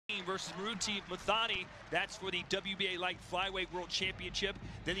versus Moruti Mthalane. That's for the WBA Light Flyweight World Championship.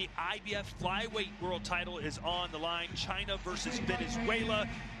 Then the IBF Flyweight World Title is on the line. China versus Venezuela.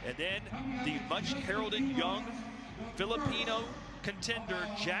 And then the much heralded young Filipino contender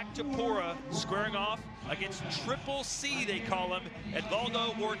Jack Tapora squaring off against Triple C, they call him,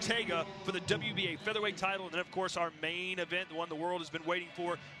 Edvaldo Ortega for the WBA featherweight title. And then, of course, our main event, the one the world has been waiting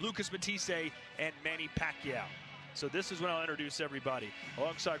for, Lucas Matthysse and Manny Pacquiao. So this is when I'll introduce everybody.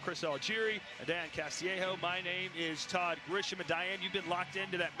 Alongside Chris Algieri and Diane Castillejo, my name is Todd Grisham. And Diane, you've been locked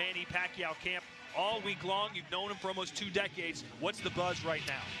into that Manny Pacquiao camp all week long. You've known him for almost 2 decades. What's the buzz right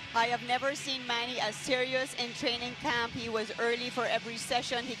now? I have never seen Manny as serious in training camp. He was early for every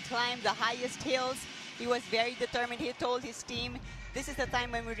session. He climbed the highest hills. He was very determined. He told his team, this is the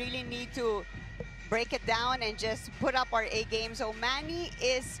time when we really need to break it down and just put up our A game. So Manny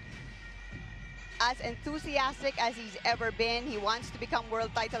is as enthusiastic as he's ever been. He wants to become world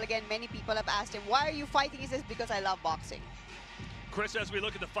title again. Many people have asked him, why are you fighting? He says, because I love boxing. Chris, as we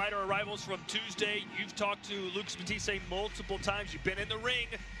look at the fighter arrivals from Tuesday, you've talked to Lucas Matthysse multiple times. You've been in the ring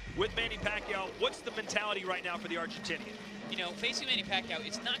with Manny Pacquiao. What's the mentality right now for the Argentinian? You know, facing Manny Pacquiao,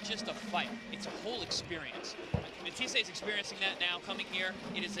 it's not just a fight, it's a whole experience. Matthysse is experiencing that now, coming here.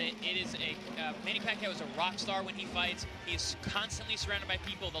 Manny Pacquiao is a rock star when he fights. He is constantly surrounded by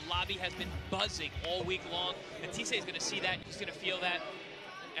people. The lobby has been buzzing all week long. Matthysse is going to see that, he's going to feel that,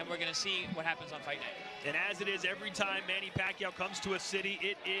 and we're going to see what happens on fight night. And as it is every time Manny Pacquiao comes to a city,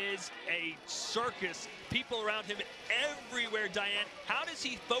 it is a circus. People around him everywhere, Diane. How does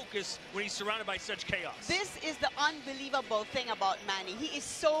he focus when he's surrounded by such chaos? This is the unbelievable thing about Manny. He is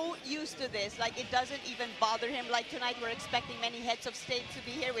so used to this, like it doesn't even bother him. Like tonight, we're expecting many heads of state to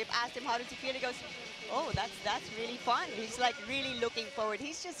be here. We've asked him, how does he feel? He goes, oh, that's really fun. He's like really looking forward.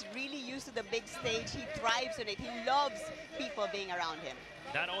 He's just really used to the big stage. He thrives on it. He loves people being around him.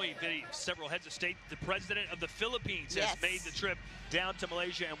 Not only did he several heads of state, the president of the Philippines has made the trip down to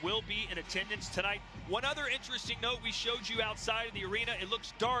Malaysia and will be in attendance tonight. One other interesting note, we showed you outside of the arena. It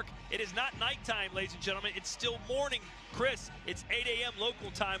looks dark. It is not nighttime, ladies and gentlemen. It's still morning. Chris, it's 8 a.m.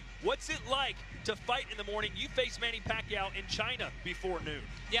 local time. What's it like to fight in the morning? You faced Manny Pacquiao in China before noon.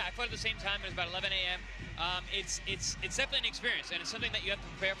 Yeah, I fought at the same time. It was about 11 a.m. It's definitely an experience, and it's something that you have to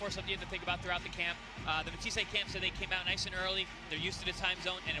prepare for, something you have to think about throughout the camp. The Matthysse camp said they came out nice and early. They're used to the time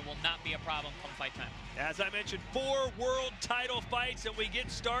zone, and it will not be a problem come fight time. As I mentioned, 4 world title fights, and we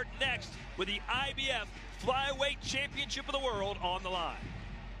get started next with the IBF Flyweight Championship of the World on the line.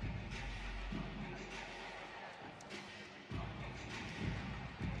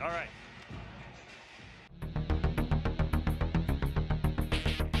 All right.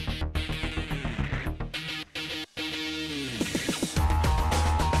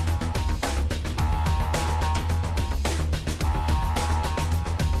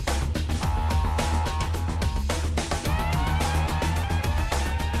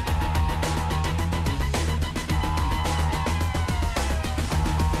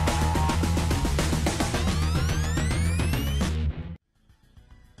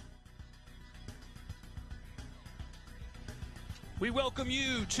 We welcome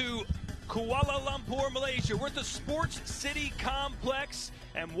you to Kuala Lumpur, Malaysia. We're at the Sports City Complex,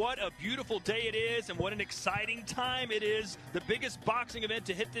 and what a beautiful day it is, and what an exciting time it is. The biggest boxing event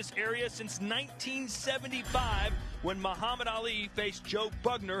to hit this area since 1975, when Muhammad Ali faced Joe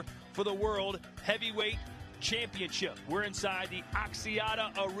Bugner for the World Heavyweight Championship. We're inside the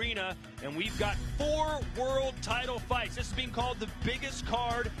Axiata Arena, and we've got 4 world title fights. This is being called the biggest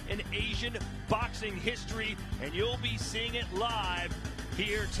card in Asian boxing history, and you'll be seeing it live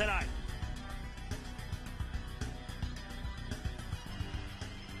here tonight.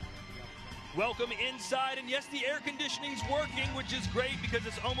 Welcome inside, and yes, the air conditioning's working, which is great because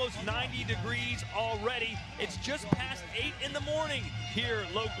it's almost 90 degrees already. It's just past 8 in the morning here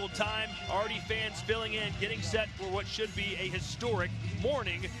local time. Already fans filling in, getting set for what should be a historic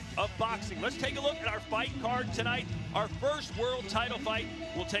morning of boxing. Let's take a look at our fight card tonight. Our first world title fight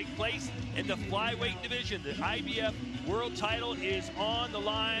will take place in the flyweight division. The IBF World Title is on the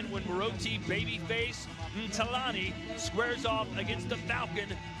line when Moruti Babyface Mthalane squares off against the Falcon,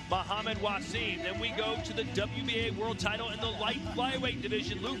 Muhammed Waseem. Then we go to the WBA World Title in the light flyweight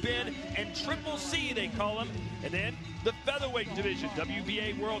division, Lupin and Triple C, they call him. And then the featherweight division,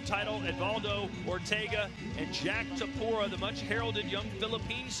 WBA World Title, Edvaldo Ortega and Jack Tapora, the much heralded young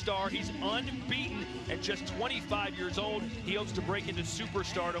Philippine star. He's unbeaten at just 25 years old. He hopes to break into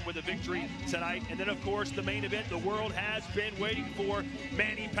superstardom with a victory tonight. And then, of course, the main event the world has been waiting for,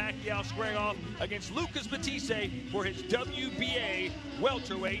 Manny Pacquiao squaring off against Lucas Matthysse for his WBA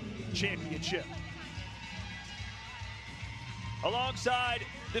welterweight championship. Alongside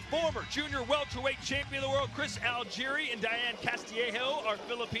the former junior welterweight champion of the world, Chris Algieri, and Diane Castillejo, our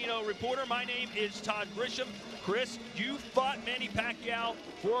Filipino reporter. My name is Todd Grisham. Chris, you fought Manny Pacquiao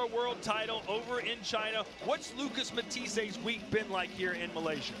for a world title over in China. What's Lucas Matisse's week been like here in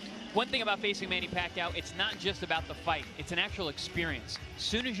Malaysia? One thing about facing Manny Pacquiao, it's not just about the fight. It's an actual experience. As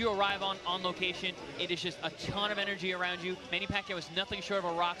soon as you arrive on location, it is just a ton of energy around you. Manny Pacquiao is nothing short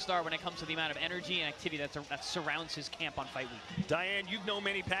of a rock star when it comes to the amount of energy and activity that surrounds his camp on fight week. Diane, you've known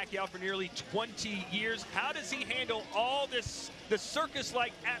Manny Pacquiao for nearly 20 years. How does he handle all this, the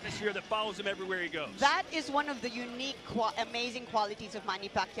circus-like atmosphere that follows him everywhere he goes? That is one of the unique, amazing qualities of Manny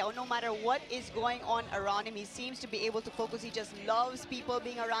Pacquiao. No matter what is going on around him, he seems to be able to focus. He just loves people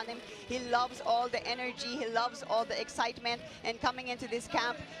being around him. He loves all the energy. He loves all the excitement. And coming into this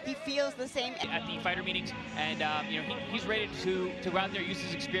camp, he feels the same. At the fighter meetings, and you know, he's ready to go out there, use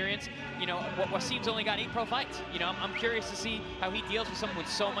his experience. You know, Waseem's only got 8 pro fights. You know, I'm curious to see how he deals with someone with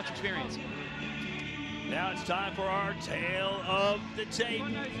so much experience. Now it's time for our tale of the tape.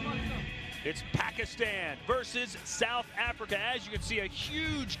 It's Pakistan versus South Africa. As you can see, a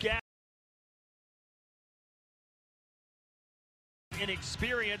huge gap in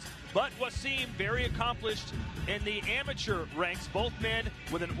experience, but Waseem very accomplished in the amateur ranks, both men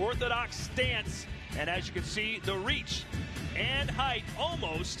with an orthodox stance, and as you can see, the reach and height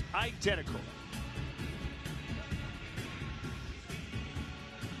almost identical.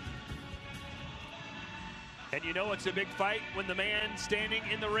 And you know it's a big fight when the man standing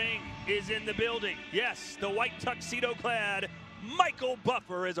in the ring is in the building. Yes, the white tuxedo-clad Michael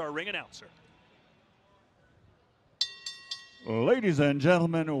Buffer is our ring announcer. Ladies and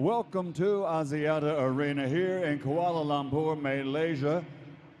gentlemen, welcome to Axiata Arena here in Kuala Lumpur, Malaysia,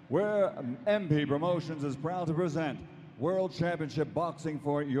 where MP Promotions is proud to present World Championship Boxing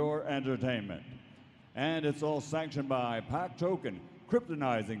for your entertainment. And it's all sanctioned by Pac Token,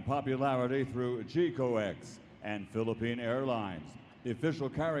 kryptonizing popularity through GCOX and Philippine Airlines, the official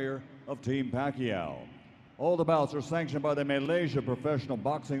carrier of Team Pacquiao. All the bouts are sanctioned by the Malaysia Professional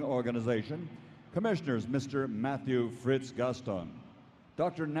Boxing Organization, Commissioners Mr. Matthew Fritz Gaston,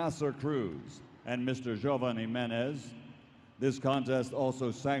 Dr. Nasser Cruz, and Mr. Jovan Jimenez. This contest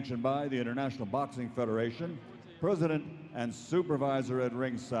also sanctioned by the International Boxing Federation, President and Supervisor at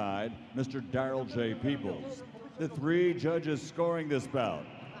ringside, Mr. Darrell J. Peoples. The 3 judges scoring this bout: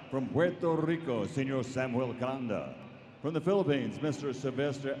 from Puerto Rico, Senor Samuel Kanda; from the Philippines, Mr.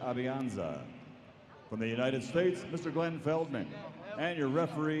 Silvestre Abianza; from the United States, Mr. Glenn Feldman; and your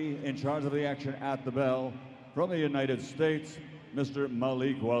referee in charge of the action at the bell, from the United States, Mr.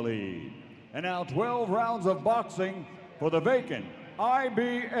 Malik Waleed. And now 12 rounds of boxing for the vacant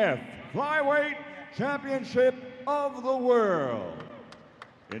IBF Flyweight Championship of the World.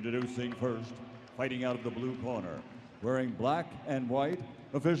 Introducing first, fighting out of the blue corner, wearing black and white,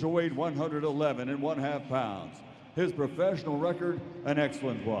 official weight 111.5 pounds. His professional record, an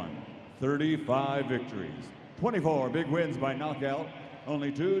excellent one, 35 victories. 24 big wins by knockout,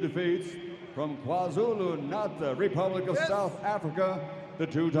 only 2 defeats. From KwaZulu-Natal, Republic of South Africa, the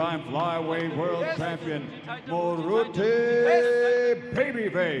 2-time flyweight world champion, Moruti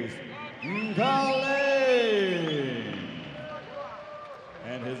Babyface Mthalane.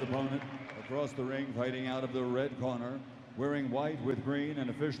 And his opponent across the ring, fighting out of the red corner, wearing white with green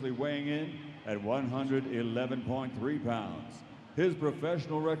and officially weighing in at 111.3 pounds. His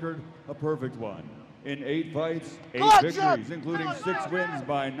professional record, a perfect one. In 8 fights, 8 victories, including 6 wins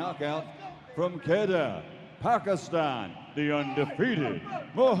by knockout. From Kedah, Pakistan, the undefeated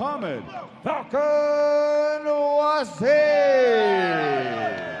Muhammed Waseem.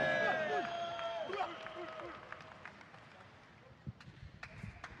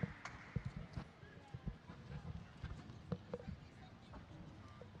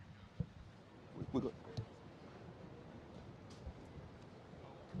 We're good.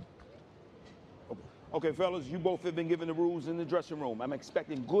 Okay, fellas, you both have been given the rules in the dressing room. I'm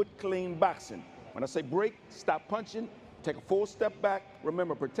expecting good, clean boxing. When I say break, stop punching, take a full step back.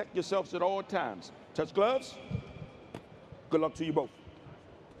 Remember, protect yourselves at all times. Touch gloves. Good luck to you both.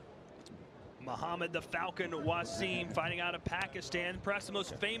 Muhammad the Falcon Waseem fighting out of Pakistan. Perhaps the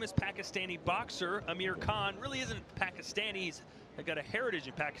most famous Pakistani boxer, Amir Khan, really isn't Pakistani. He's got a heritage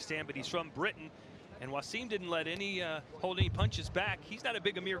in Pakistan, but he's from Britain. And Waseem didn't let hold any punches back. He's not a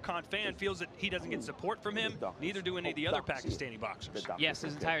big Amir Khan fan, feels that he doesn't get support from him. Neither do any of the other Pakistani boxers. Yes,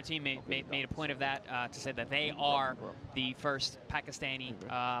 his entire team made a point of that, to say that they are the first Pakistani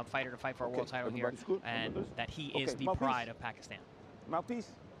fighter to fight for a world title here, and that he is the pride of Pakistan.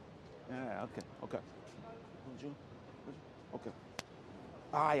 Mouthpiece? Yeah, okay, okay. Okay.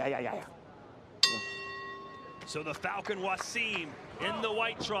 Ah, yeah. So the Falcon Waseem in the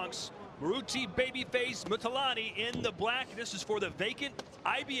white trunks, Moruti Babyface Mthalane in the black. This is for the vacant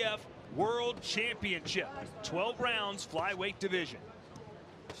IBF World Championship. 12 rounds, flyweight division.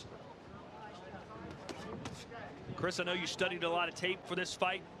 Chris, I know you studied a lot of tape for this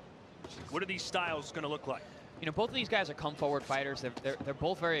fight. What are these styles going to look like? You know, both of these guys are come-forward fighters. They're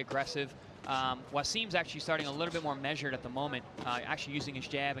both very aggressive. Waseem's actually starting a little bit more measured at the moment, actually using his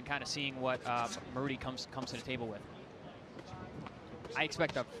jab and kind of seeing what Moruti comes to the table with. I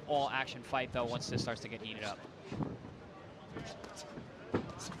expect an all-action fight, though, once this starts to get heated up.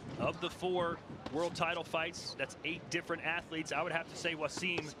 Of the 4 world title fights, that's 8 different athletes. I would have to say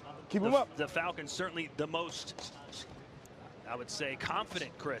Waseem, the Falcon, certainly the most, I would say,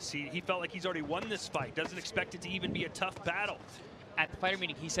 confident, Chris. He felt like he's already won this fight. Doesn't expect it to even be a tough battle. At the fighter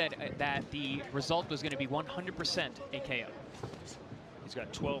meeting, he said that the result was going to be 100% a KO. He's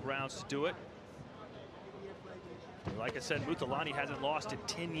got 12 rounds to do it. Like I said, Mthalane hasn't lost in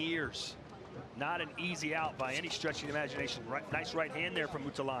 10 years. Not an easy out by any stretch of the imagination. Nice right hand there from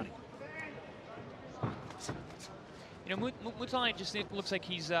Mthalane. You know, Mthalane just looks like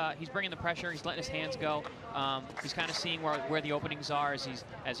he's bringing the pressure. He's letting his hands go. He's kind of seeing where the openings are as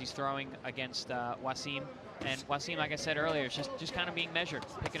he's throwing against Waseem. And Waseem, like I said earlier, is just kind of being measured,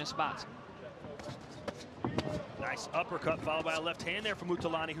 picking his spots. Nice uppercut followed by a left hand there from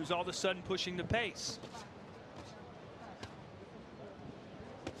Mthalane, who's all of a sudden pushing the pace.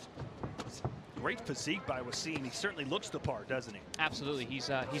 Great physique by Waseem. He certainly looks the part, doesn't he? Absolutely. He's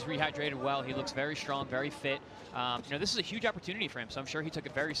rehydrated well. He looks very strong, very fit. You know, this is a huge opportunity for him, so I'm sure he took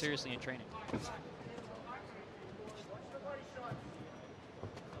it very seriously in training.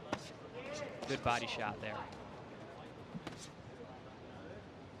 Good body shot there.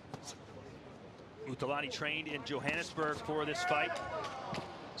 Mthalane trained in Johannesburg for this fight.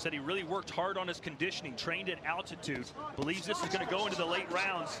 Said he really worked hard on his conditioning, trained at altitude, believes this is going to go into the late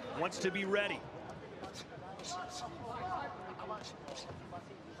rounds, wants to be ready.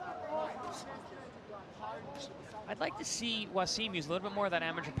 I'd like to see Waseem use a little bit more of that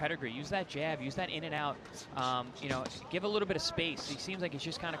amateur pedigree. Use that jab, use that in and out. You know, give a little bit of space. He seems like he's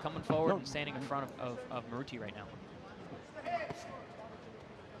just kind of coming forward and standing in front of Moruti right now.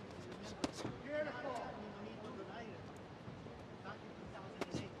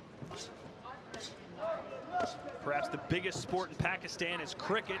 Perhaps the biggest sport in Pakistan is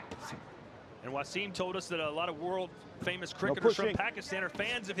cricket. And Waseem told us that a lot of world-famous cricketers from Pakistan are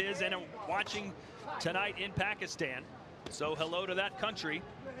fans of his and are watching tonight in Pakistan. So hello to that country.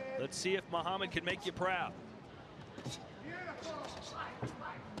 Let's see if Muhammad can make you proud.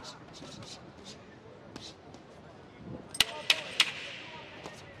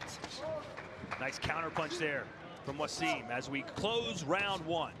 Nice counterpunch there from Waseem as we close round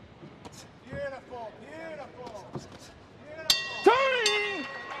 1. Beautiful, beautiful, beautiful. Turning!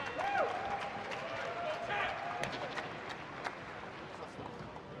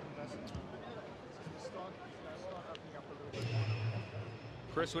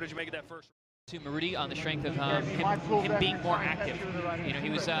 Chris, what did you make of that first? To Moruti on the strength of him being more active. You know, he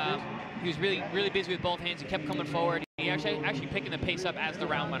was really busy with both hands. He kept coming forward. He actually picking the pace up as the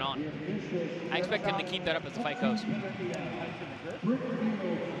round went on. I expect him to keep that up as the fight goes.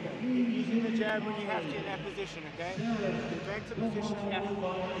 Using the jab when you have to in that position, okay? Back to position, you have to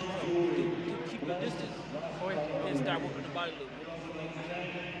keep the distance and start working the body a little bit.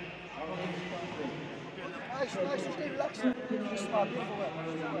 Nice, stay relaxed. Smart, beautiful work.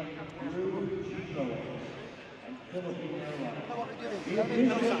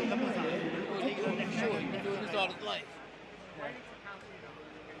 This all his life.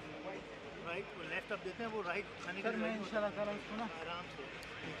 Right, वो left up देते हैं वो right खाने का मैं इंशाल्लाह कल इसको ना आराम से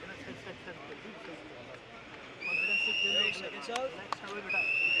इतना set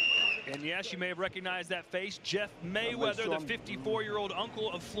And yes, you may have recognized that face. Jeff Mayweather, the 54-year-old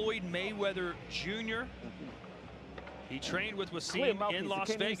uncle of Floyd Mayweather Jr. He trained with Waseem in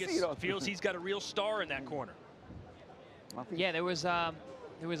Las Vegas. Feels he's got a real star in that corner. Yeah, there was a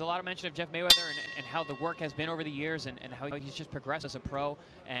lot of mention of Jeff Mayweather and how the work has been over the years and how he's just progressed as a pro.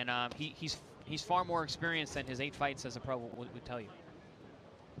 And he's far more experienced than his 8 fights as a pro would tell you.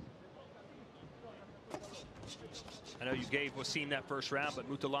 I know you gave Waseem that first round, but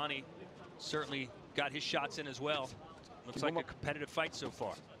Mthalane certainly got his shots in as well. Looks like a competitive fight so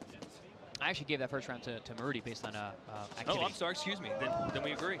far. I actually gave that first round to Moruti based on activity. Oh, I'm sorry, excuse me. Then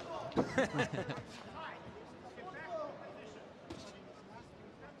we agree.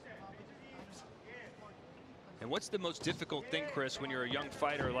 And what's the most difficult thing, Chris, when you're a young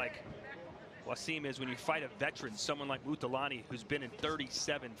fighter like Waseem is when you fight a veteran, someone like Mthalane, who's been in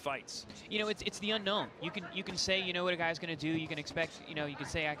 37 fights. You know, it's the unknown. You can say, you know what a guy's going to do. You can expect, you know, you can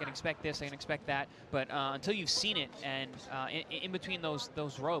say I can expect this, I can expect that. But until you've seen it, and in between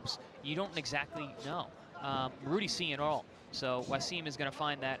those ropes, you don't exactly know. Maruti's seeing it all. So Waseem is going to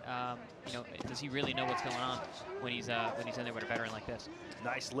find that, you know, does he really know what's going on when he's in there with a veteran like this?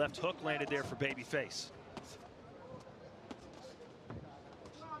 Nice left hook landed there for babyface.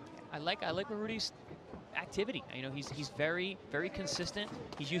 I like Maruti's activity. You know, he's very, very consistent.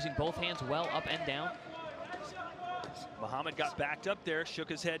 He's using both hands well up and down. Muhammad got backed up there, shook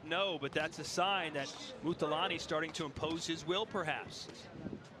his head no, but that's a sign that Mthalane starting to impose his will, perhaps.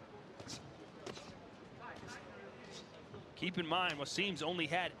 Keep in mind, Waseem's only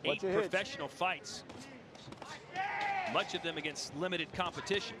had 8 professional fights, much of them against limited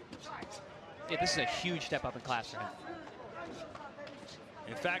competition. Yeah, this is a huge step up in class for him.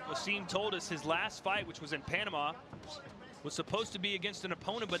 In fact, Waseem told us his last fight, which was in Panama, was supposed to be against an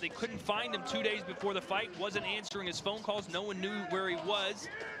opponent, but they couldn't find him 2 days before the fight, wasn't answering his phone calls, no one knew where he was,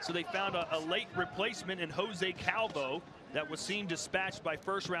 so they found a late replacement in Jose Calvo that Waseem dispatched by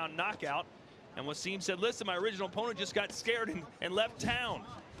first-round knockout. And Waseem said, listen, my original opponent just got scared and left town.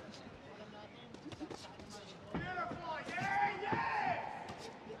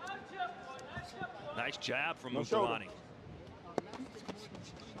 Nice jab from Mthalane.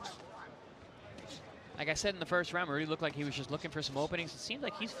 Like I said in the first round, Maruti looked like he was just looking for some openings. It seems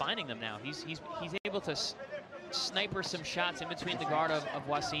like he's finding them now. He's able to sniper some shots in between the guard of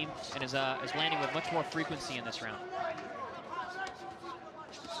Waseem, and is landing with much more frequency in this round.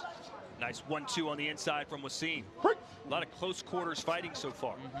 Nice 1-2 on the inside from Waseem. A lot of close quarters fighting so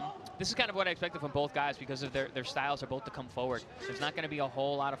far. This is kind of what I expected from both guys because of their styles are both to come forward. There's not going to be a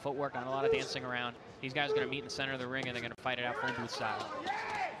whole lot of footwork, not a lot of dancing around. These guys are going to meet in the center of the ring and they're going to fight it out phone booth style.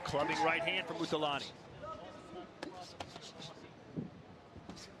 Clubbing right hand from Mthalane.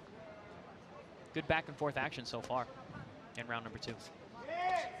 Good back and forth action so far in round number 2.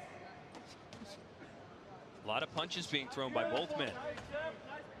 A lot of punches being thrown by both men.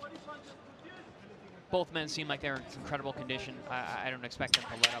 Both men seem like they're in incredible condition. I don't expect them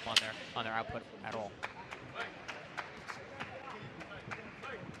to let up on their output at all.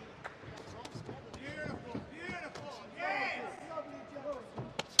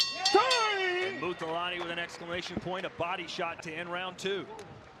 And Mthalane with an exclamation point, a body shot to end round 2.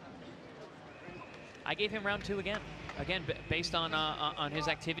 I gave him round 2 again. Again, based on his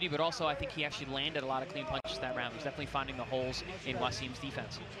activity, but also I think he actually landed a lot of clean punches that round. He's definitely finding the holes in Waseem's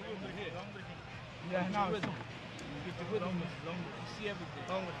defense. Yeah, no. Get the good on this. You see everything.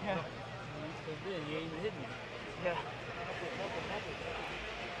 Yeah. You ain't even hitting me. Yeah.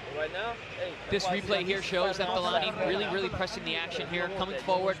 Right now, hey, this replay here shows that Mthalane really pressing the action here, coming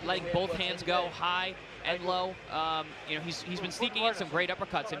forward, letting both hands go high and low. You know, he's been sneaking in some great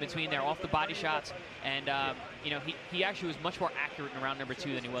uppercuts in between there, off the body shots, and you know, he actually was much more accurate in round number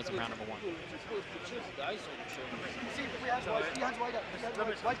 2 than he was in round number 1.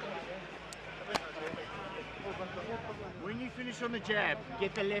 When you finish on the jab,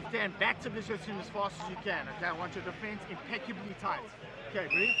 get the left hand back to position as fast as you can. Okay, I want your defense impeccably tight. Okay,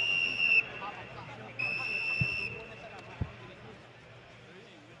 breathe.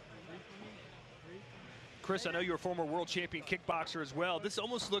 Chris, I know you're a former world champion kickboxer as well. This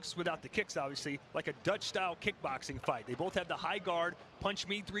almost looks, without the kicks obviously, like a Dutch-style kickboxing fight. They both have the high guard. Punch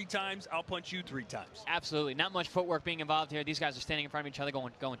me 3 times, I'll punch you 3 times. Absolutely. Not much footwork being involved here. These guys are standing in front of each other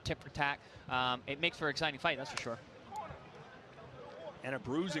going tip for tack. It makes for an exciting fight, that's for sure. And a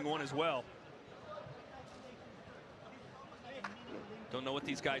bruising one as well. Don't know what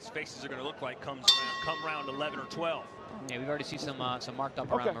these guys' faces are going to look like come round 11 or 12. Yeah, we've already seen some marked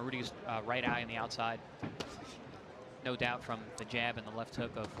up around Maruti's right eye on the outside. No doubt from the jab and the left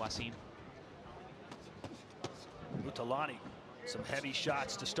hook of Waseem. Mthalane, some heavy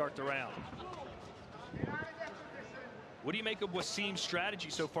shots to start the round. What do you make of Waseem's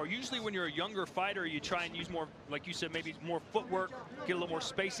strategy so far? Usually when you're a younger fighter, you try and use more, like you said, maybe more footwork, get a little more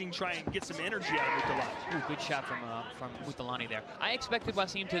spacing, try and get some energy out of Mthalane. Ooh, good shot from Mthalane there. I expected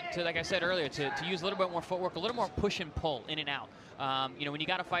Waseem to, like I said earlier, to use a little bit more footwork, a little more push and pull in and out. You know, when you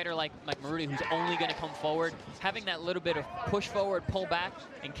got a fighter like Moruti who's only going to come forward, having that little bit of push forward, pull back,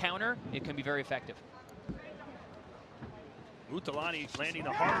 and counter, it can be very effective. Mthalane landing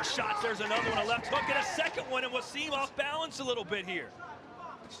the harder shots. There's another one, a left hook, and a second one, and Waseem off balance a little bit here.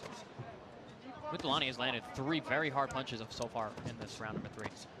 Mthalane has landed 3 very hard punches so far in this round number 3.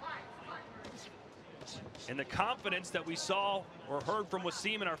 And the confidence that we saw or heard from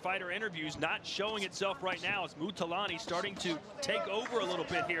Waseem in our fighter interviews not showing itself right now as Mthalane starting to take over a little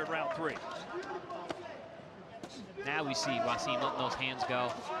bit here in round 3. Now we see Waseem letting those hands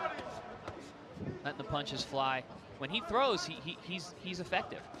go, letting the punches fly. When he throws, he's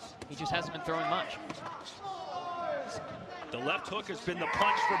effective. He just hasn't been throwing much. The left hook has been the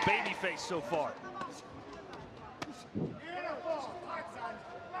punch for babyface so far.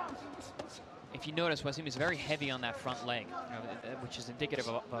 If you notice, Waseem is very heavy on that front leg, which is indicative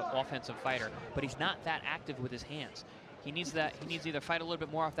of an offensive fighter, but he's not that active with his hands. He needs that. He needs to either fight a little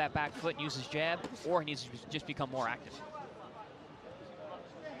bit more off that back foot and use his jab, or he needs to just become more active.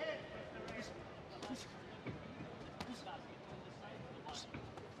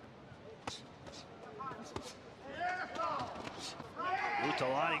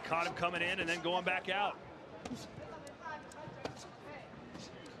 Mthalane caught him coming in and then going back out.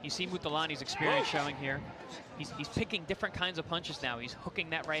 You see Mthalane's experience showing here. He's picking different kinds of punches now. He's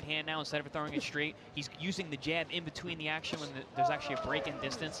hooking that right hand now instead of throwing it straight. He's using the jab in between the action when there's actually a break in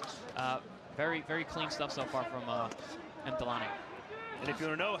distance. Very, very clean stuff so far from Mthalane. And if you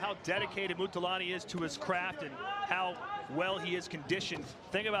want to know how dedicated Mthalane is to his craft and how well he is conditioned,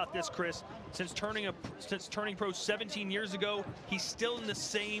 think about this, Chris. Since turning pro 17 years ago, he's still in the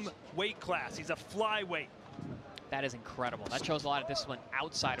same weight class. He's a flyweight. That is incredible. That shows a lot of discipline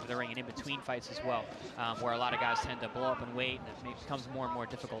outside of the ring and in between fights as well, where a lot of guys tend to blow up in weight, and it becomes more and more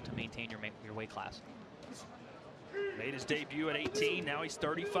difficult to maintain your weight class. Made his debut at 18, now he's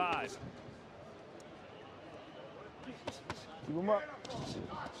 35. Keep him up.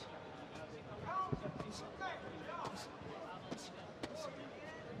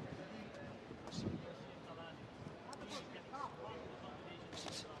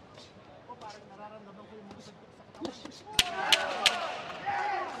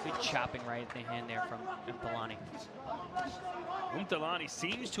 Good chopping right in the hand there from Mthalane. Mthalane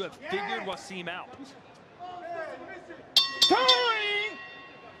seems to have figured Waseem out.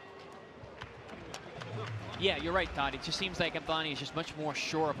 Yeah, you're right, Todd. It just seems like Mthalane is just much more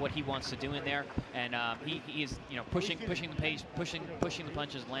sure of what he wants to do in there, and he is, pushing the pace, pushing the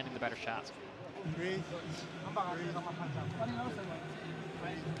punches, landing the better shots.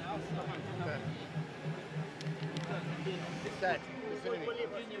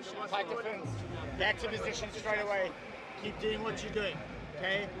 Fight defense. Back to position straight away. Keep doing what you're doing.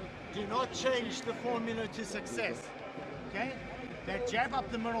 Okay? Do not change the formula to success. Okay? That jab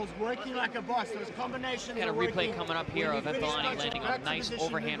up the middle is working like a boss. Those combinations Got a are replay working. coming up here of Mthalane landing a nice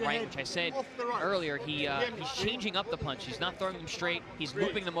overhand right, which I said earlier. He's changing up the punch. He's not throwing them straight. He's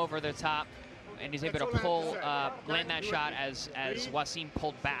looping them over the top, and he's able to pull, land that shot as Waseem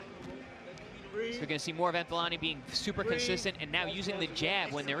pulled back. So we're going to see more of Mthalane being super consistent and now using the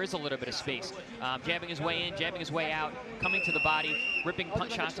jab when there is a little bit of space. Jabbing his way in, jabbing his way out, coming to the body, ripping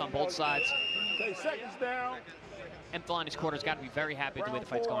punch shots on both sides. Okay, seconds down. Mthalane's quarter's got to be very happy with the way the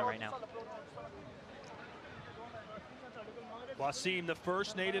fight's going right now. Waseem, the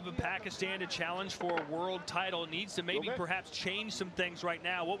first native of Pakistan to challenge for a world title, needs to maybe perhaps change some things right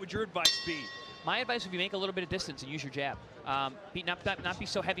now. What would your advice be? My advice would be make a little bit of distance and use your jab. Not be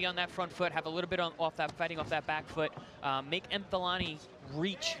so heavy on that front foot. Have a little bit fighting off that back foot. Make Mthalane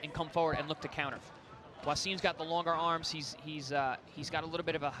reach and come forward and look to counter. Waseem's got the longer arms. He's got a little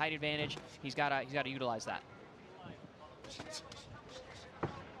bit of a height advantage. He's got to utilize that.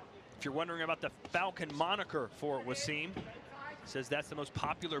 If you're wondering about the Falcon moniker for Waseem, says that's the most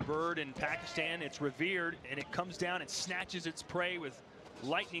popular bird in Pakistan. It's revered, and it comes down and snatches its prey with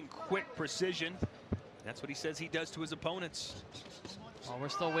lightning quick precision. That's what he says he does to his opponents. Well, we're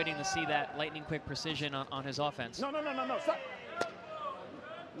still waiting to see that lightning quick precision on his offense. No, stop.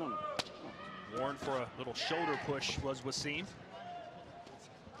 No. Warned for a little shoulder push was Waseem.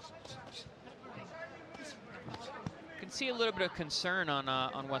 You can see a little bit of concern on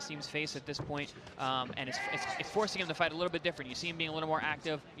Waseem's face at this point, and it's forcing him to fight a little bit different. You see him being a little more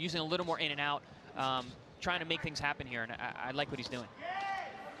active, using a little more in and out, trying to make things happen here, and I like what he's doing.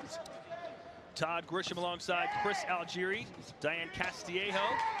 Todd Grisham alongside Chris Algieri, Diane Castillejo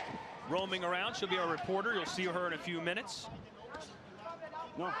roaming around. She'll be our reporter. You'll see her in a few minutes.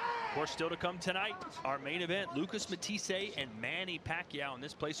 Of course, still to come tonight, our main event, Lucas Matisse and Manny Pacquiao, and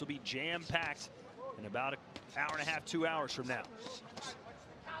this place will be jam-packed in about an hour and a half, 2 hours from now.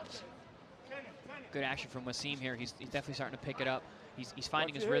 Good action from Waseem here. He's definitely starting to pick it up. He's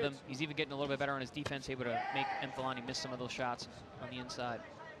finding his rhythm. He's even getting a little bit better on his defense, able to make Mthalane miss some of those shots on the inside.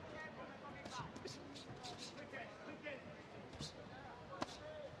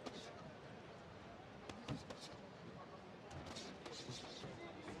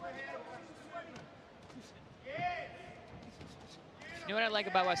 know what I like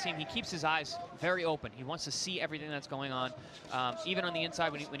about Waseem? He keeps his eyes very open. He wants to see everything that's going on. Even on the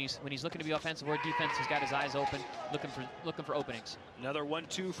inside, when he's looking to be offensive or defense, he's got his eyes open, looking for openings. Another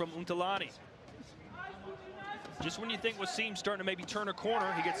 1-2 from Mthalane. Just when you think Waseem's starting to maybe turn a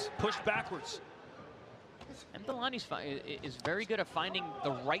corner, he gets pushed backwards. Mthalane is very good at finding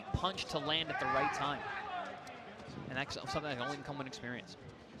the right punch to land at the right time. And that's something that can only come with experience.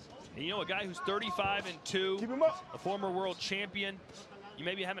 And you know, a guy who's 35-2, a former world champion, you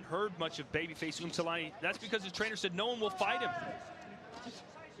maybe haven't heard much of babyface Mthalane. That's because his trainer said no one will fight him.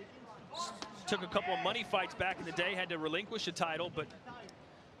 Took a couple of money fights back in the day, had to relinquish the title, but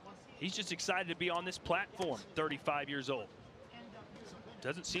he's just excited to be on this platform, 35 years old.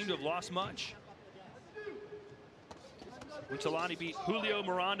 Doesn't seem to have lost much. Mthalane beat Julio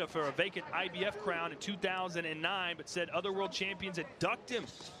Miranda for a vacant IBF crown in 2009, but said other world champions had ducked him.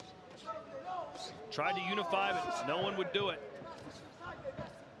 Tried to unify, but no one would do it.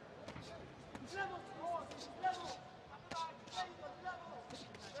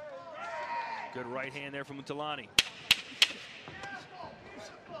 Good right hand there from Mthalane.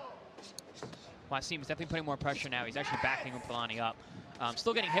 Waseem is definitely putting more pressure now. He's actually backing Mthalane up.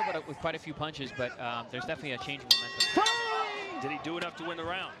 Still getting hit with quite a few punches, but there's definitely a change in momentum. Did he do enough to win the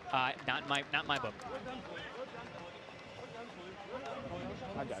round? Not in my book.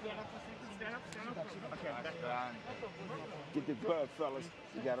 I got it. Get the glove, fellas.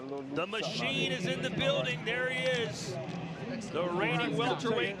 You got a little. The machine is in the building. There he is. The reigning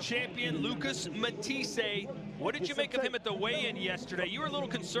welterweight champion, Lucas Matisse. What did you make of him at the weigh-in yesterday? You were a little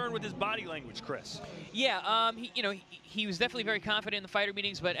concerned with his body language, Chris. Yeah, he was definitely very confident in the fighter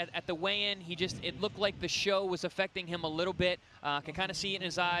meetings, but at the weigh-in, it looked like the show was affecting him a little bit. Can kind of see it in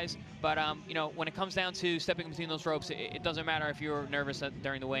his eyes, but when it comes down to stepping between those ropes, it doesn't matter if you're nervous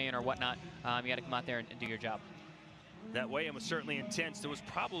during the weigh-in or whatnot. You got to come out there and do your job. That weigh-in was certainly intense. There was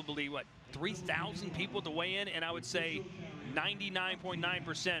probably, 3,000 people at the weigh-in, and I would say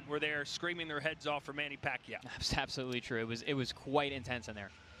 99.9% were there screaming their heads off for Manny Pacquiao. That's absolutely true. It was quite intense in there.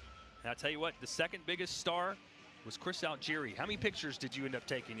 And I'll tell you what, the second biggest star was Chris Algieri. How many pictures did you end up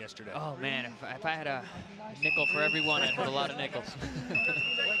taking yesterday? Oh man, if I had a nickel for everyone, I'd put a lot of nickels.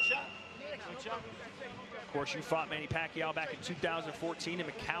 Of course, you fought Manny Pacquiao back in 2014 in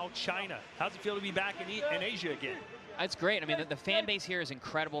Macau, China. How's it feel to be back in Asia again? It's great. I mean, the fan base here is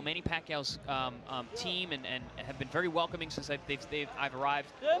incredible. Manny Pacquiao's team and have been very welcoming since I've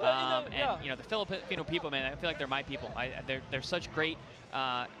arrived. And the Filipino people, man, I feel like they're my people. They're such great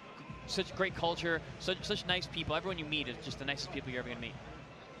culture, such nice people. Everyone you meet is just the nicest people you're ever gonna meet.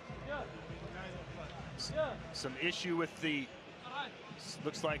 Some issue with the,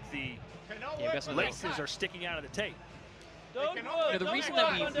 looks like the laces are sticking out of the tape. The reason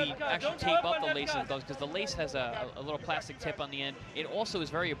that we actually tape up the laces, though, is because the lace has a little plastic tip on the end. It also is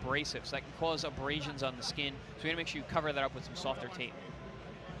very abrasive, so that can cause abrasions on the skin. So we gotta make sure you cover that up with some softer tape.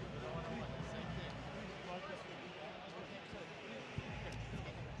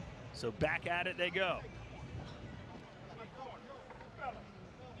 So back at it they go.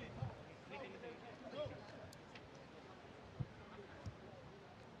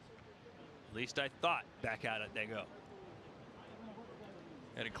 At least I thought back at it they go.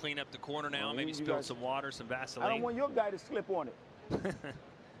 Got to clean up the corner now, maybe spill some water, some Vaseline. I don't want your guy to slip on it.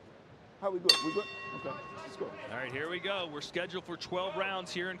 How we good? We good? Okay, let's go. All right, here we go. We're scheduled for 12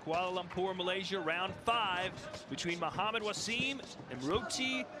 rounds here in Kuala Lumpur, Malaysia. Round 5 between Muhammed Waseem and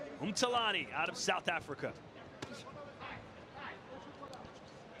Moruti Mthalane out of South Africa.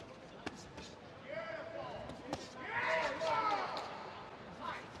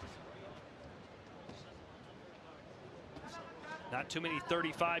 Not too many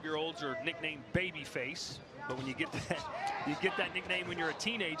 35-year-olds are nicknamed Babyface, but when you get that nickname when you're a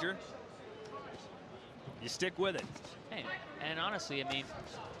teenager, you stick with it. Hey, and honestly, I mean,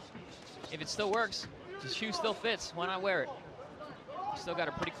 if it still works, the shoe still fits. Why not wear it? Still got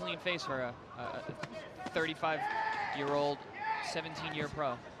a pretty clean face for a 35-year-old, 17-year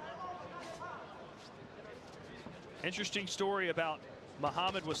pro. Interesting story about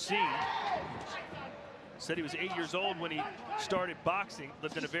Muhammed Waseem. Said he was 8 years old when he started boxing,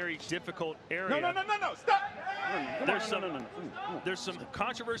 lived in a very difficult area. No, stop! There's some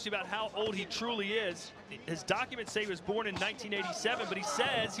controversy about how old he truly is. His documents say he was born in 1987, but he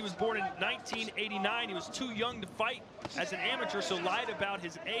says he was born in 1989. He was too young to fight as an amateur, so lied about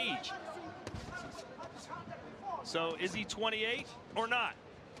his age. So is he 28 or not?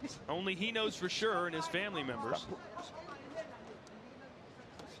 Only he knows for sure, and his family members.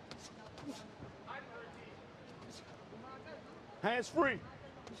 Hands free.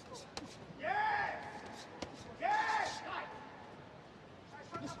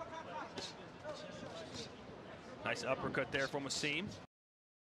 Nice uppercut there from Waseem.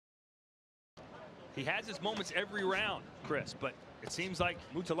 He has his moments every round, Chris, but it seems like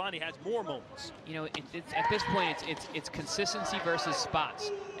Mthalane has more moments. You know, it's at this point, it's consistency versus spots.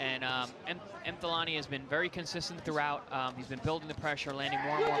 And Mthalane has been very consistent throughout. He's been building the pressure, landing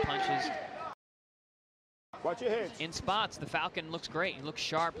more and more punches. Watch your head. In spots, the Falcon looks great. He looks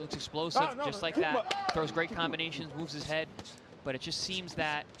sharp, looks explosive, just like that. Throws great combinations, moves his head. But it just seems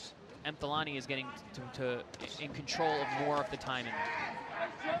that Mthalane is getting in control of more of the time in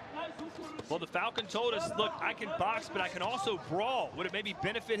there. Well, the Falcon told us, look, I can box, but I can also brawl. Would it maybe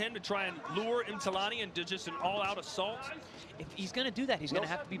benefit him to try and lure Mthalane into just an all-out assault? If he's going to do that, he's going to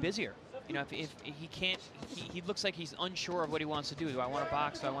have to be busier. You know, if he can't, he looks like he's unsure of what he wants to do. Do I want to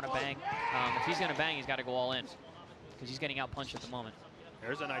box? Do I want to bang? If he's going to bang, he's got to go all in because he's getting out-punched at the moment.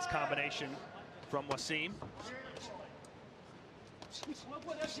 There's a nice combination from Waseem.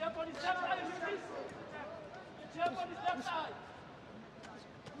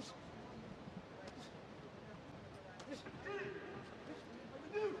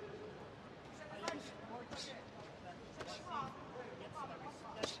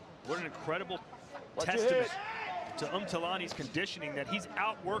 What an incredible testament to Mthalane's conditioning that he's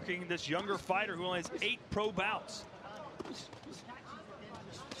outworking this younger fighter who only has 8 pro bouts.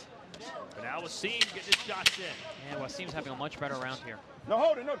 But now Waseem getting his shots in. Yeah, Waseem's having a much better round here. No,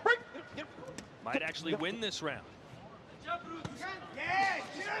 hold it, no, break. Might actually win this round. Time!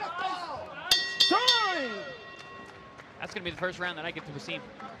 That's going to be the first round that I get to Waseem.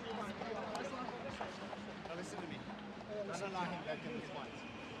 Listen to me. Don't allow him back in the spots.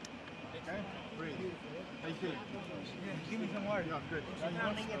 Okay? Breathe. How you feeling? Yeah, give me some water. Yeah, good.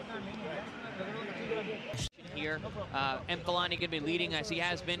 Here, Mthalane going to be leading as he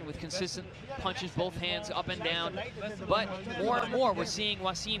has been with consistent punches, both hands up and down. But more and more, we're seeing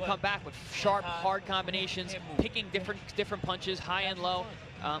Waseem come back with sharp, hard combinations, picking different punches, high and low.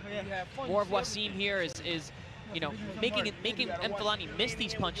 More of Waseem here is you know, making Mthalane miss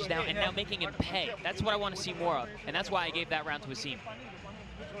these punches now and now making him pay. That's what I want to see more of, and that's why I gave that round to Waseem.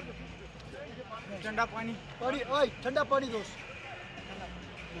 Chanda pani. Pani, oi, chanda pani dos.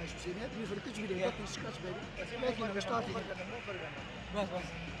 Nice to see that. You for the pitch video. Got these scratch, baby. Making the starting. Bas, bas.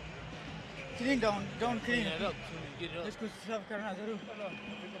 Clean down, clean. इसको सर्व करना जरूर.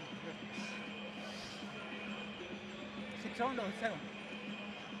 6 round or 7?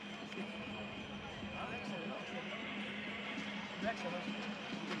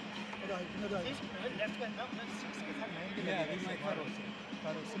 Yeah, we might follow. I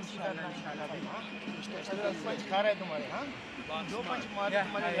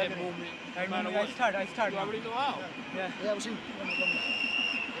start. You already know how. Yeah, we see.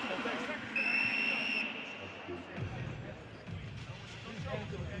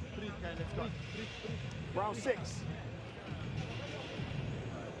 Round 6.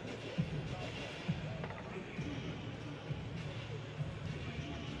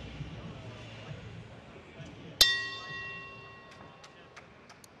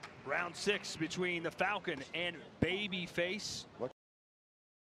 Round 6 between the Falcon and Babyface. Come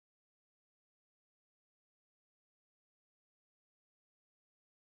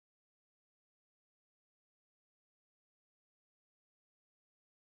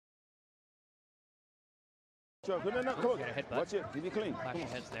on. Watch it. Give you clean. Clash your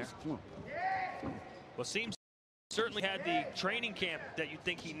heads there. Well, seems certainly had the training camp that you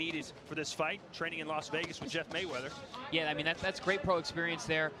think he needed for this fight, training in Las Vegas with Jeff Mayweather. Yeah, I mean, that's great pro experience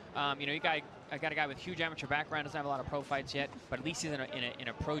there. You know, I got a guy with huge amateur background, doesn't have a lot of pro fights yet, but at least he's in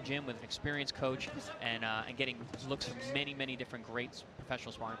a pro gym with an experienced coach and getting looks from many different great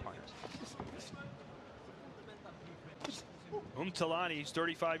professional sparring partners. Mthalane, he's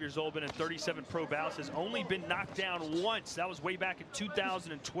 35 years old, been in 37 pro bouts, has only been knocked down once. That was way back in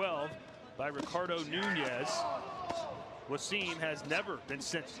 2012 by Ricardo Nunez. Waseem has never been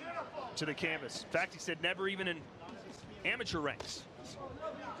sent to the canvas. In fact, he said never even in amateur ranks.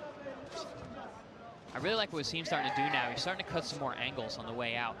 I really like what Waseem's starting to do now. He's starting to cut some more angles on the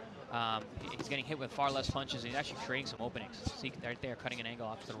way out. He's getting hit with far less punches. He's actually creating some openings. See right there, cutting an angle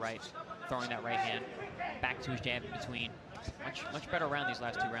off to the right, throwing that right hand back to his jab in between. Much better round these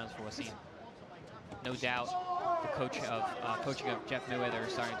last 2 rounds for Waseem. No doubt, the coaching of Jeff Mayweather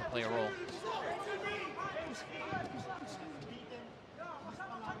is starting to play a role.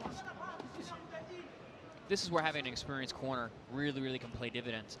 This is where having an experienced corner really can pay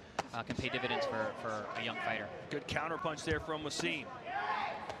dividends. For a young fighter. Good counter punch there from Waseem.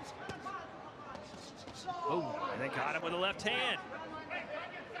 Oh, and they got him with a left hand.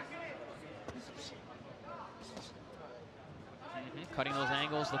 Cutting those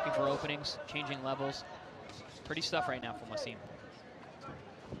angles, looking for openings, changing levels. Pretty stuff right now from Waseem.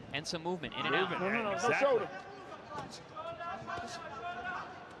 And some movement in and out. No, Exactly. shoulder.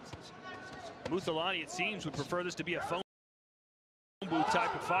 Mthalane, it seems, would prefer this to be a phone booth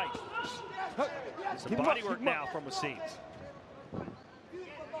type of fight. Some body work now from Waseem.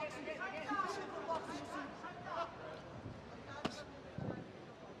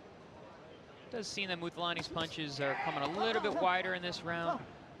 Does seem that Mthalane's punches are coming a little bit wider in this round.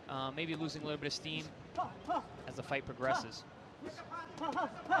 Maybe losing a little bit of steam as the fight progresses.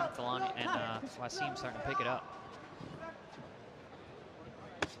 Mthalane and Waseem starting to pick it up.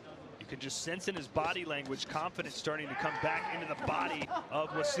 You can just sense in his body language confidence starting to come back into the body of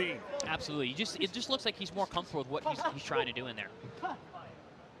Waseem. Absolutely. It just looks like he's more comfortable with what he's trying to do in there.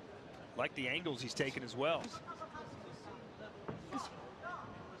 Like the angles he's taken as well.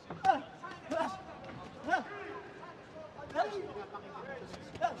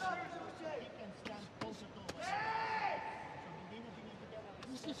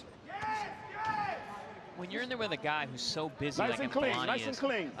 When you're in there with a guy who's so busy Nice like and clean, Mthalane nice is, and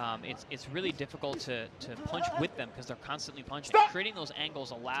clean. it's really difficult to punch with them because they're constantly punching. Stop. Creating those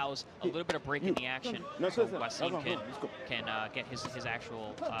angles allows a little bit of break in the action. No, so no, no. Waseem Let's go. can get his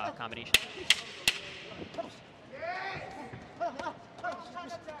actual combination.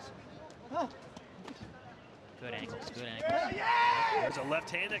 Good angles, good angles. There's a left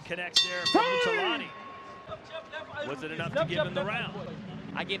hand that connects there from Mthalane. Was it enough to give him the round?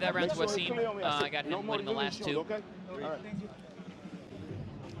 I gave that round to Waseem. I got him winning the last two. Okay? All right.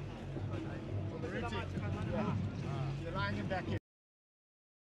 You're lying back in.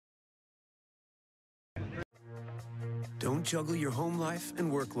 Don't juggle your home life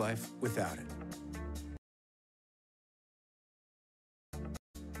and work life without it.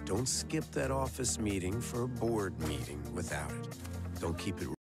 Don't skip that office meeting for a board meeting without it. Don't keep it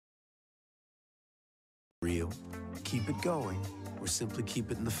real, keep it going, or simply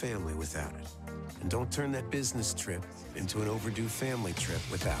keep it in the family without it. And don't turn that business trip into an overdue family trip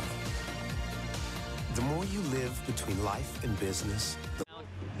without it. The more you live between life and business,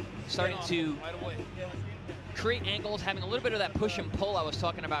 Starting to create angles, having a little bit of that push and pull I was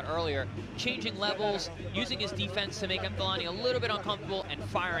talking about earlier, changing levels, using his defense to make Mthalane a little bit uncomfortable and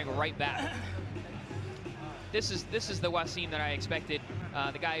firing right back. This is the Waseem that I expected,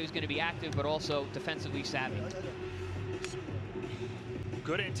 the guy who's going to be active but also defensively savvy.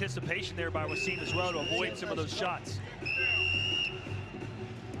 Good anticipation there by Waseem as well to avoid some of those shots.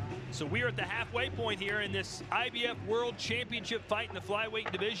 So we are at the halfway point here in this IBF World Championship fight in the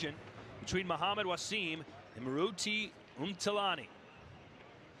flyweight division between Muhammed Waseem and Moruti Mthalane.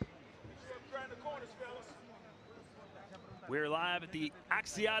 We're live at the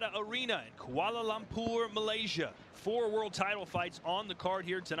Axiata Arena in Kuala Lumpur, Malaysia. 4 world title fights on the card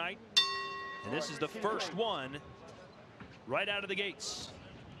here tonight. And this is the first one right out of the gates.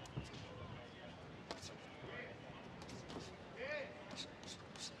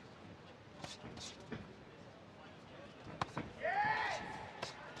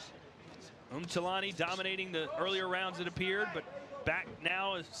 Mthalane dominating the earlier rounds it appeared, but back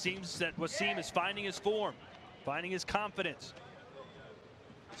now it seems that Waseem is finding his form, finding his confidence.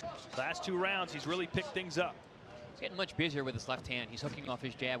 Last 2 rounds, he's really picked things up. He's getting much busier with his left hand. He's hooking off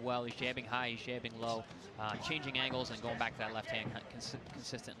his jab well. He's jabbing high, he's jabbing low, changing angles and going back to that left hand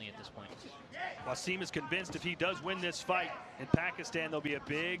consistently at this point. Waseem is convinced if he does win this fight in Pakistan, there'll be a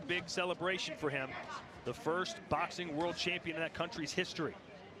big, big celebration for him. The first boxing world champion in that country's history.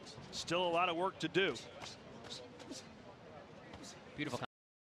 Still a lot of work to do. Beautiful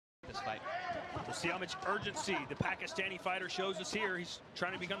this fight. We'll see how much urgency the Pakistani fighter shows us here. He's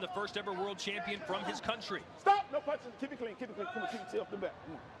trying to become the first ever world champion from his country. Stop! No punches. Keep it clean. Keep it clean. Come on, keep it off the back.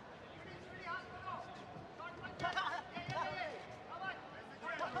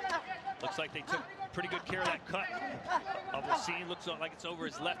 Looks like they took pretty good care of that cut of Waseem. Looks like it's over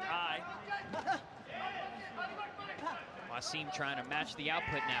his left eye. Waseem trying to match the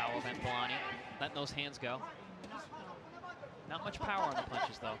output now of Mthalane, letting those hands go. Not much power on the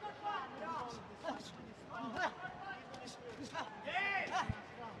punches, though.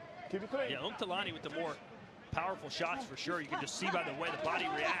 Keep it clean. Yeah, Mthalane with the more powerful shots for sure. You can just see by the way the body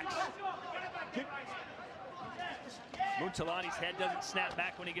reacts. Mthalane's head doesn't snap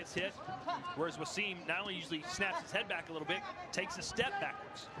back when he gets hit, whereas Waseem not only usually snaps his head back a little bit, takes a step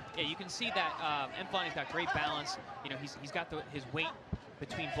backwards. Yeah, you can see that Mthalane's got great balance. You know, he's got his weight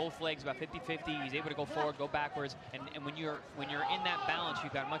between both legs about 50-50. He's able to go forward, go backwards, and when you're in that balance,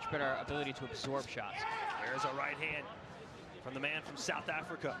 you've got much better ability to absorb shots. There's a right hand from the man from South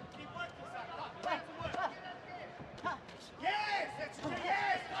Africa.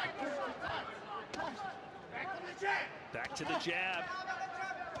 Back to the jab.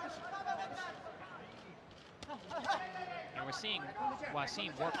 And we're seeing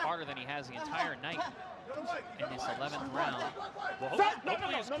Waseem work harder than he has the entire night in this 11th round. Well,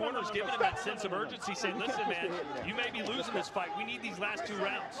 hopefully his corner's giving him that sense of urgency, saying, listen, man, you may be losing this fight. We need these last 2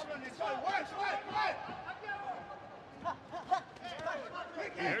 rounds.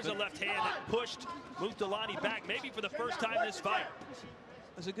 There's a left hand that pushed Mthalane back, maybe for the first time this fight.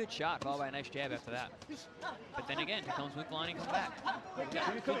 It was a good shot, followed by a nice jab after that. But then again, here comes Mthalane, comes back. We've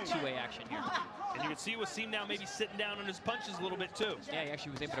got good two-way action here. And you can see Waseem now maybe sitting down on his punches a little bit too. Yeah, he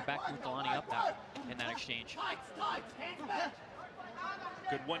actually was able to back Mthalane up that in that exchange.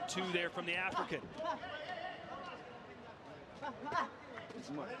 Good 1-2 there from the African.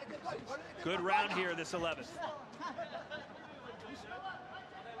 Good round here, this 11th.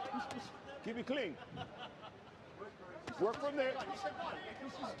 Keep it clean. Work from there. Go,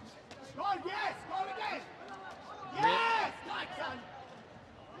 yes, go again. Yes,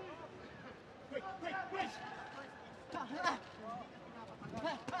 quick, quick, quick.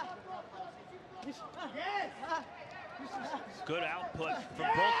 Yes. Good output from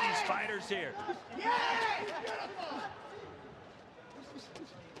both these fighters here. Yes,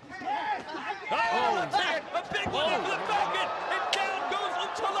 Oh, man, a big one over the bucket, and down goes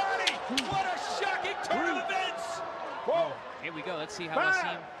Mthalane. What a shocking turn of events. Here we go. Let's see how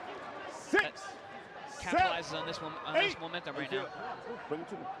Waseem capitalizes on this momentum right now. Bring it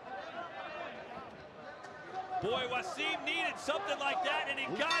to me. Boy, Waseem needed something like that, and he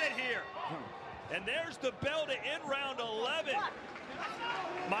got it here. And there's the bell to end round 11.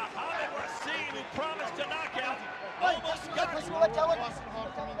 Muhammed Waseem, who promised a knockout, almost got it. It's going to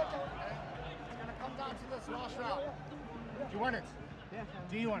come down to this last round. Do you want it? Yeah.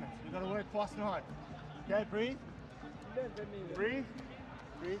 Do you want it? You got to work fast and hard. Okay, breathe. Breathe.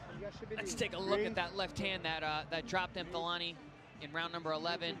 Breathe. Let's take a look at that left hand that dropped Mthalane in round number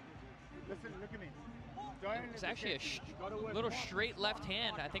 11. Listen, look at me. It was actually a little straight left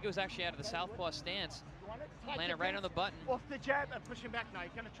hand. I think it was actually out of the southpaw stance. Landed right on the button. Off the jab and push him back now.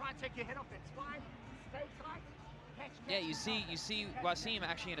 You're going to try and take your head off it. Fine. Stay tight. Yeah, you see Waseem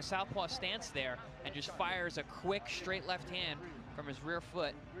actually in a southpaw stance there and just fires a quick straight left hand from his rear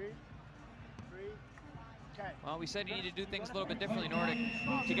foot. Well, we said you need to do things a little bit differently in order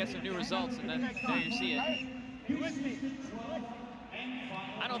to get some new results, and then there you see it.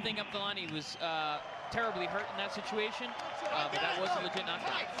 I don't think Mthalane was terribly hurt in that situation, but that was a legit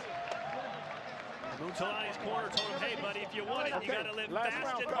knockout. Mthalane's corner told him, hey, buddy, if you want it, you got to live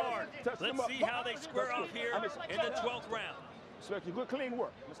fast and hard. Let's see how they square off here in the 12th round. Respect you. Good, clean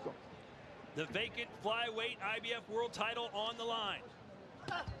work. Let's go. The vacant flyweight IBF World Title on the line.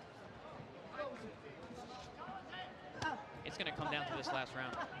 It's going to come down to this last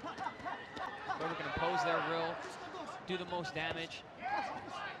round. Whoever can impose their will, do the most damage.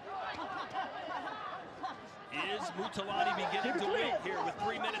 Is Mthalane beginning to wait here with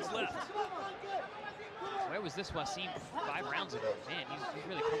 3 minutes left? Where was this Waseem 5 rounds ago? Man, he's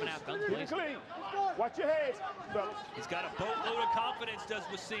really coming out guns blazing. Clean. Watch your head, fellas. He's got a boatload of confidence, does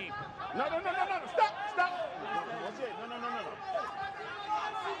Waseem. No. Stop. That's it. No.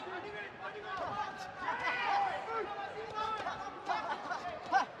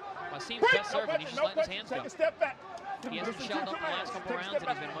 Waseem's best serve when he's just letting his hands go. Take a step back. He hasn't shelled up the last couple rounds, and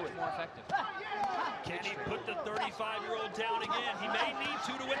he's been much more effective. Can he put the 35-year-old down again? He may need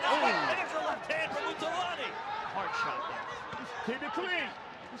to win this fight. And it's a left hand from Mthalane. Hard shot there. Keep it clean.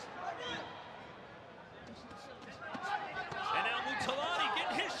 And now Mthalane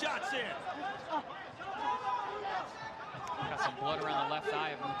getting his shots in. Got some blood around the left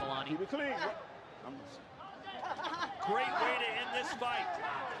eye of Mthalane. Keep it clean. Great way to end this fight.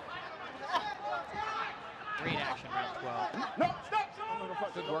 Great action, round 12. No, stop.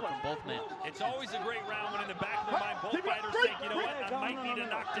 Good work from both men. It's always a great round when in the back of their mind, both fighters think, you know what, I might need a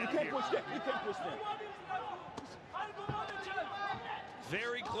knockdown here. You can't push that.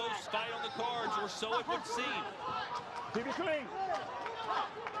 Very close fight on the cards, or so it would seem. Keep it clean.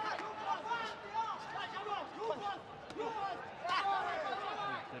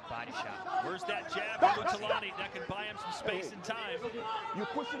 Good body shot. Where's that jab from Mthalane that can buy him some space and time? You're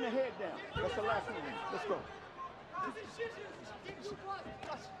pushing the head down. That's the last one. Let's go.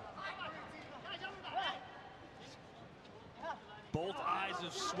 Both eyes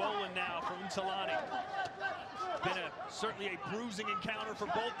are swollen now from Mthalane. Been certainly a bruising encounter for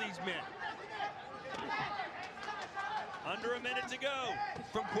both these men. Under a minute to go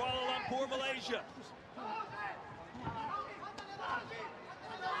from Kuala Lumpur, Malaysia.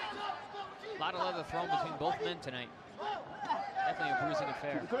 A lot of leather thrown between both men tonight. Definitely a bruising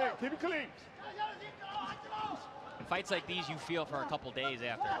affair. Keep it clean. Keep it clean. In fights like these, you feel for a couple days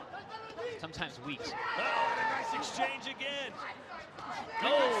after. Sometimes weeks. Oh, and a nice exchange again.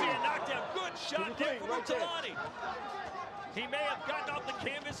 Oh, see a knockdown. Good shot there from Mthalane. He may have gotten off the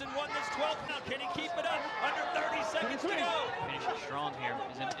canvas and won this 12th round. Can he keep it up? Under 30 seconds to go. Finishing strong here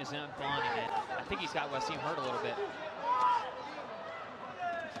is Mthalane, man. I think he's got Waseem hurt a little bit.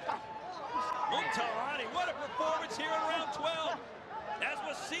 Mthalane, what a performance here in round 12. As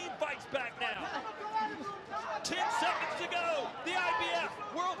Waseem fights back now. 10 seconds to go. The IBF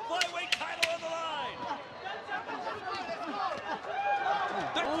World Flyweight Title on the line.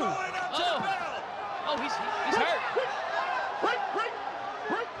 They're throwing it up to the bell. Oh, he's hurt.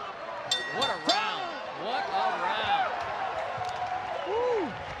 What a round. What a round. Woo.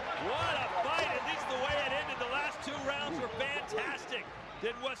 What a fight. At least the way it ended. The last 2 rounds were fantastic.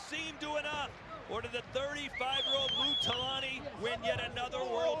 Did Waseem do enough? Or did the 35-year-old Mthalane win yet another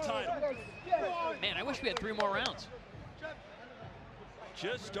world title? Man, I wish we had 3 more rounds.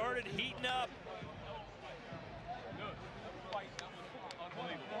 Just started heating up.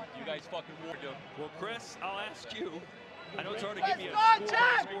 You guys fucking war, dude. Well, Chris, I'll ask you. I know it's hard to give you a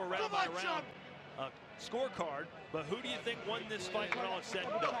score round by round scorecard, but who do you think won this fight when all is said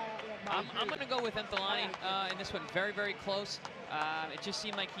and done? I'm going to go with Mthalane in this one. Very, very close. It just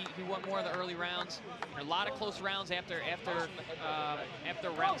seemed like he won more of the early rounds. A lot of close rounds after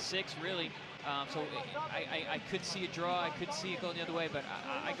round 6, really. So I could see a draw. I could see it going the other way, but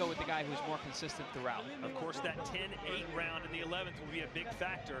I go with the guy who's more consistent throughout. Of course, that 10-8 round in the 11th will be a big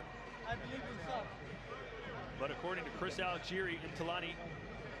factor. But according to Chris Algieri, Mthalane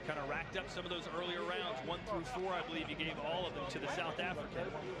kind of racked up some of those earlier rounds, 1 through 4, I believe he gave all of them to the South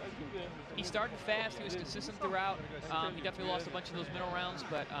African. He started fast. He was consistent throughout. He definitely lost a bunch of those middle rounds,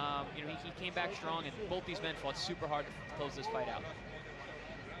 but you know, he came back strong, and both these men fought super hard to close this fight out.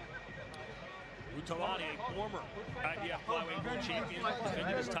 Mthalane, a former IBF Flyweight World Champion,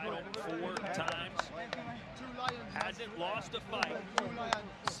 defended his title 4 times. Hasn't lost a fight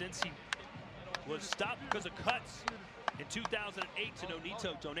since he was stopped because of cuts in 2008 to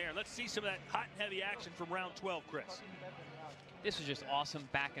Nonito Donaire. Let's see some of that hot and heavy action from round 12, Chris. This was just awesome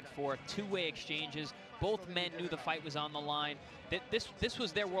back and forth, 2-way exchanges. Both men knew the fight was on the line. This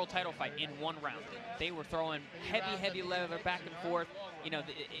was their world title fight in 1 round. They were throwing heavy leather back and forth. You know,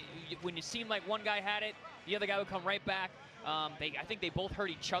 when it seemed like one guy had it, the other guy would come right back. I think they both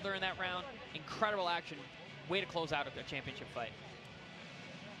hurt each other in that round. Incredible action. Way to close out a championship fight.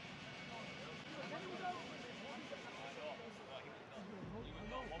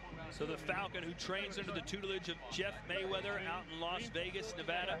 So the Falcon, who trains under the tutelage of Jeff Mayweather out in Las Vegas,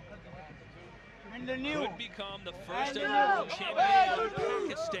 Nevada, could become the first ever world champion in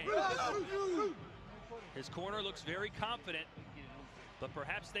Pakistan. His corner looks very confident, but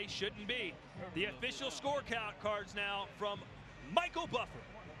perhaps they shouldn't be. The official scorecard cards now from Michael Buffer.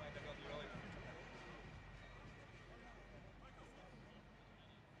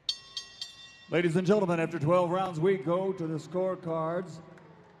 Ladies and gentlemen, after 12 rounds, we go to the scorecards.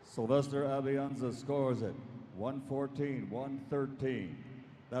 Sylvester Abianza scores it 114-113.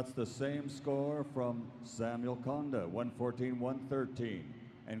 That's the same score from Samuel Konda, 114-113.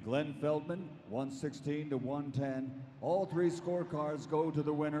 And Glenn Feldman, 116-110. All 3 scorecards go to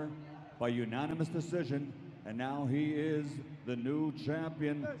the winner by unanimous decision. And now he is the new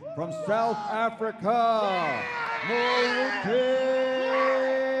champion from South Africa, Moruti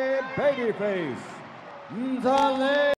Babyface Mthalane.